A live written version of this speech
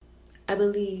I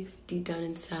believe deep down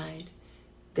inside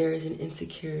there is an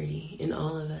insecurity in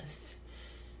all of us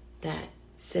that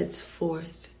sets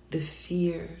forth the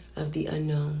fear of the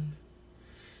unknown.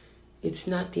 It's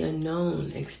not the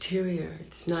unknown exterior.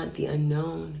 It's not the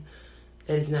unknown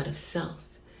that is not of self.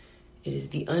 It is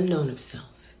the unknown of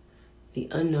self, the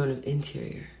unknown of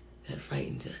interior that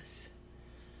frightens us.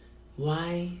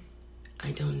 Why?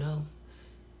 I don't know.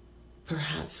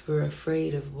 Perhaps we're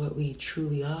afraid of what we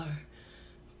truly are,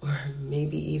 or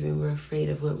maybe even we're afraid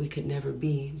of what we could never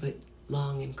be but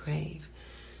long and crave.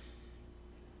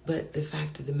 But the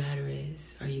fact of the matter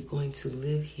is, are you going to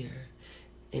live here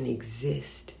and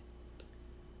exist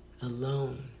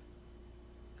alone,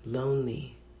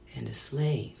 lonely, and a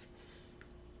slave?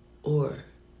 Or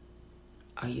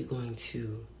are you going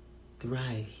to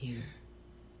thrive here,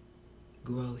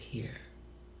 grow here,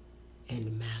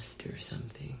 and master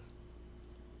something?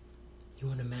 You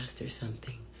want to master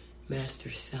something? Master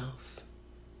self.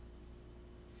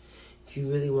 If you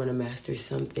really want to master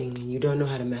something and you don't know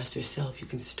how to master self, you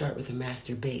can start with a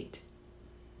masturbate.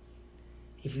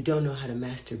 If you don't know how to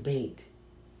masturbate,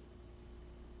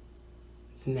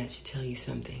 then that should tell you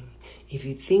something. If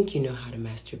you think you know how to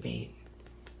masturbate,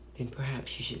 then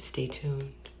perhaps you should stay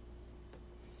tuned.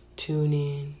 Tune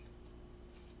in,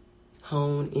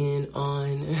 hone in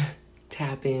on,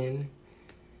 tap in,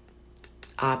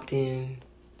 opt in.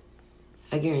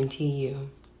 I guarantee you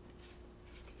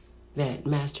that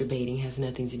masturbating has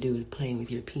nothing to do with playing with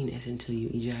your penis until you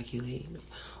ejaculate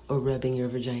or rubbing your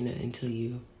vagina until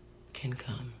you can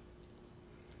come.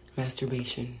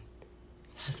 Masturbation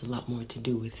has a lot more to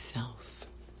do with self,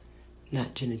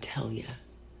 not genitalia,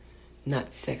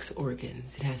 not sex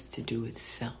organs. It has to do with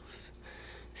self.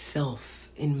 Self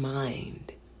in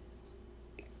mind,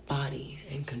 body,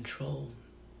 and control.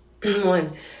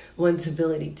 One's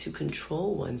ability to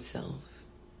control oneself.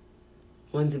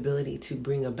 One's ability to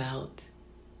bring about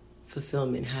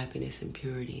fulfillment, happiness, and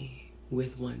purity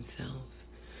with oneself.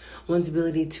 One's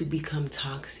ability to become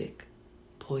toxic,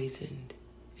 poisoned,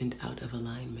 and out of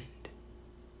alignment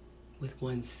with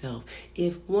oneself.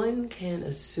 If one can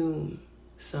assume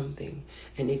something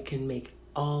and it can make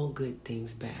all good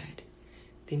things bad,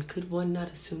 then could one not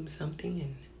assume something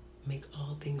and make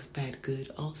all things bad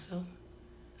good also?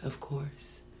 Of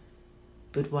course.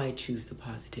 But why choose the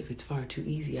positive? It's far too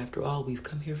easy. After all, we've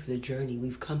come here for the journey.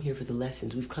 We've come here for the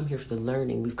lessons. We've come here for the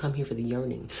learning. We've come here for the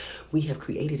yearning. We have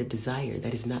created a desire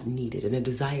that is not needed, and a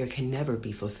desire can never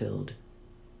be fulfilled.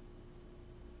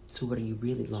 So what are you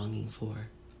really longing for?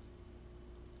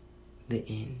 The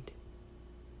end.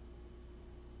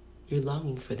 You're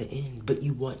longing for the end, but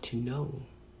you want to know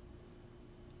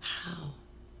how.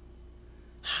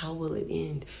 How will it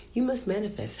end? You must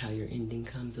manifest how your ending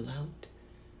comes about.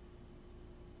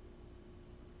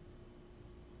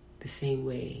 The same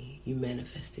way you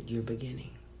manifested your beginning.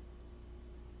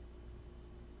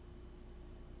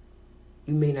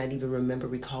 You may not even remember,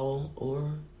 recall,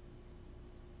 or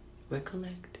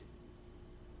recollect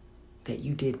that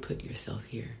you did put yourself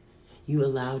here. You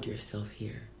allowed yourself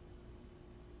here.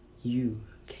 You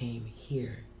came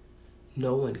here.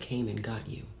 No one came and got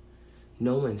you.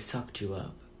 No one sucked you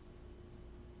up.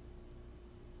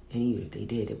 And even if they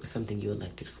did, it was something you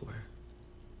elected for.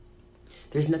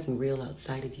 There's nothing real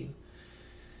outside of you.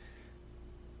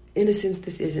 In a sense,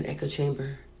 this is an echo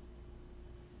chamber.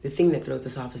 The thing that throws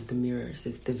us off is the mirrors.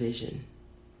 It's the vision.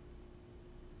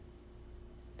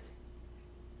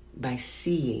 By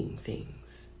seeing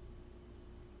things,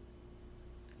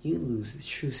 you lose the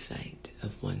true sight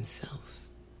of oneself.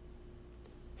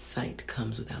 Sight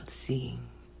comes without seeing.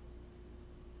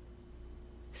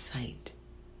 Sight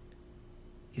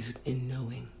is within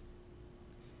knowing.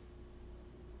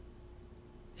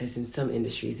 As in some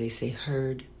industries, they say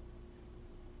heard.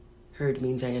 Heard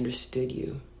means I understood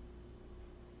you.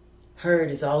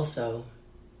 Heard is also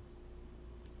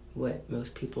what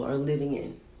most people are living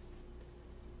in.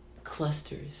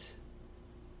 Clusters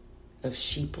of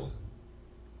sheeple.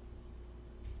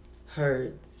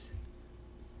 Herds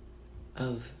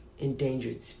of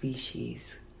endangered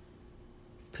species.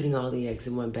 Putting all the eggs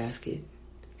in one basket.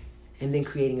 And then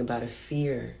creating about a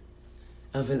fear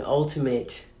of an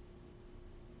ultimate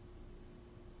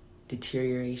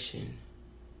deterioration.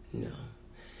 No,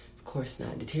 of course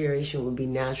not. Deterioration would be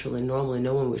natural and normal and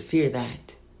no one would fear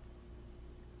that.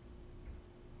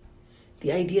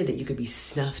 The idea that you could be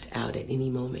snuffed out at any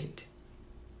moment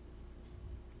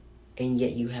and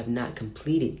yet you have not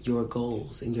completed your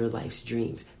goals and your life's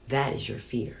dreams, that is your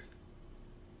fear.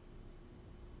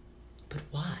 But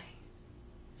why?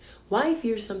 Why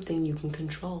fear something you can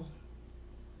control?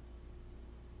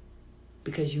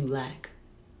 Because you lack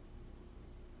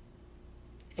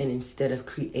And instead of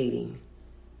creating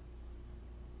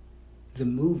the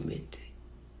movement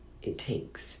it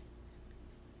takes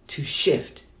to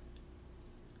shift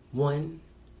one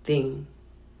thing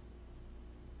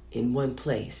in one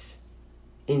place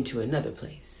into another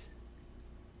place.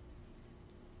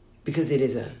 Because it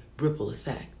is a ripple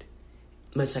effect,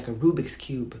 much like a Rubik's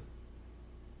Cube.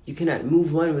 You cannot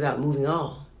move one without moving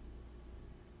all.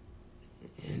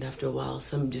 And after a while,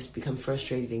 some just become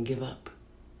frustrated and give up.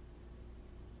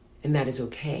 And that is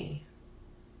okay.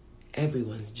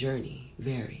 Everyone's journey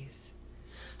varies.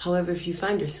 However, if you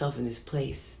find yourself in this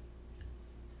place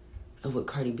of what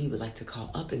Cardi B would like to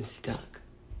call up and stuck,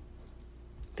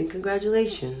 then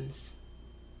congratulations.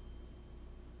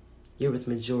 You're with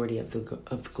majority of the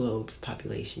globe's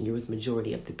population. You're with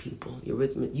majority of the people.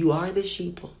 You are the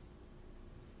sheeple.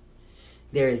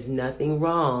 There is nothing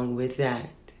wrong with that.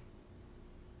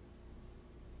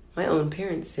 My own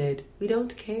parents said, we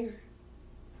don't care.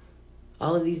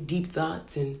 All of these deep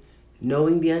thoughts and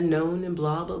knowing the unknown and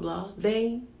blah, blah, blah,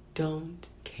 they don't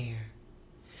care.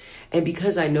 And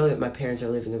because I know that my parents are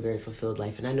living a very fulfilled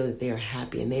life, and I know that they are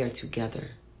happy and they are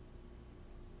together,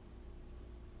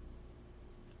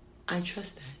 I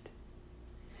trust that.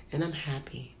 And I'm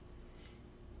happy.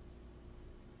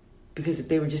 Because if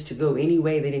they were just to go any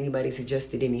way that anybody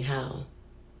suggested anyhow,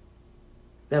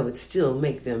 that would still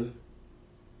make them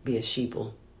be a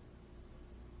sheeple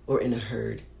or in a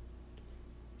herd.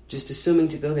 Just assuming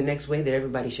to go the next way that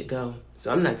everybody should go.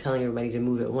 So I'm not telling everybody to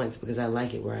move at once because I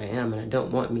like it where I am and I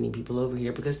don't want many people over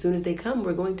here because as soon as they come,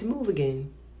 we're going to move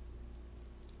again.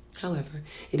 However,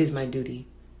 it is my duty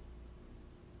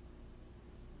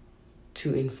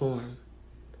to inform,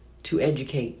 to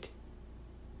educate,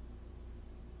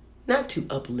 not to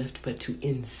uplift, but to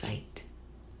incite.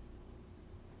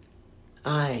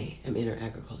 I am inner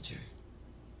agriculture.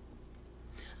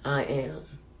 I am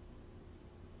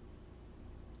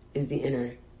is the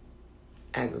inner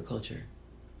agriculture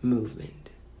movement.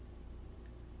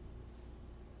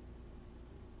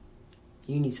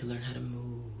 You need to learn how to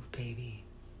move, baby.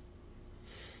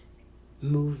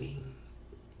 Moving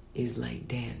is like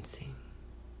dancing.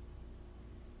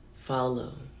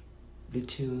 Follow the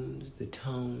tunes, the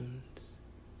tones,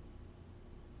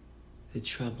 the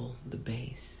treble, the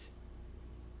bass.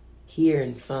 Hear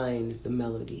and find the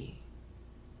melody.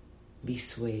 Be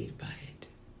swayed by it.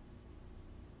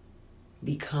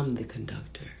 Become the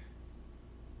conductor.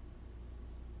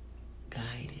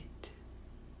 Guide it.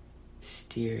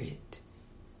 Steer it.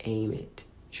 Aim it.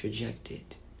 Traject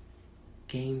it.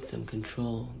 Gain some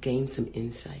control. Gain some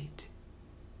insight.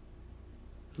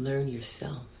 Learn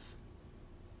yourself.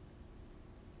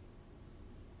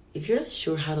 If you're not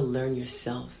sure how to learn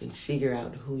yourself and figure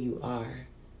out who you are,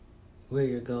 where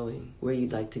you're going, where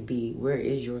you'd like to be, where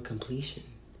is your completion,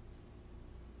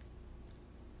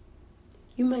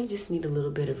 you might just need a little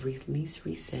bit of release,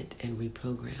 reset, and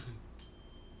reprogram.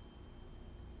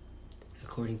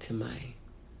 According to my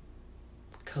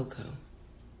Coco,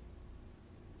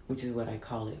 which is what I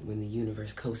call it when the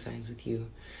universe co-signs with you.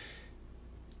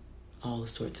 All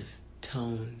sorts of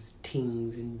tones,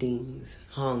 tings and dings,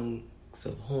 honks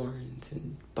of horns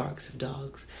and barks of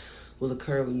dogs will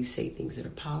occur when you say things that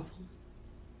are powerful,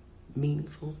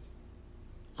 meaningful,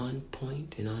 on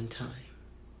point, and on time.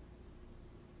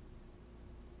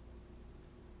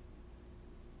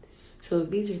 So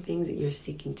if these are things that you're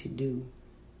seeking to do,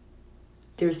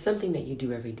 there is something that you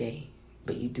do every day,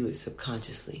 but you do it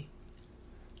subconsciously.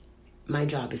 My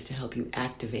job is to help you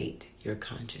activate your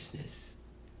consciousness.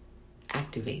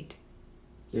 Activate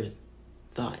your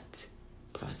thought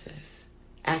process.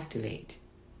 Activate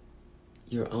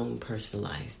your own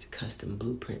personalized custom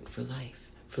blueprint for life,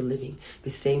 for living,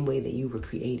 the same way that you were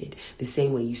created, the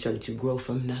same way you started to grow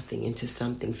from nothing into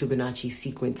something, Fibonacci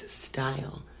sequence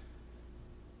style,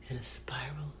 in a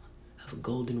spiral of a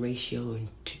golden ratio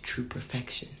into true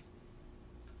perfection.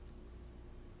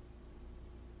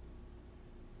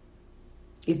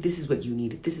 If this is what you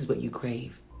need, if this is what you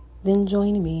crave, then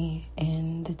join me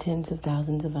and the tens of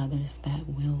thousands of others that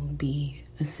will be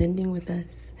ascending with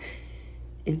us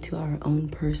into our own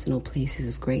personal places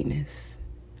of greatness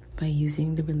by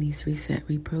using the release, reset,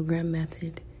 reprogram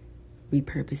method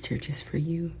repurposed here just for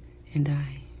you and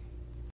I.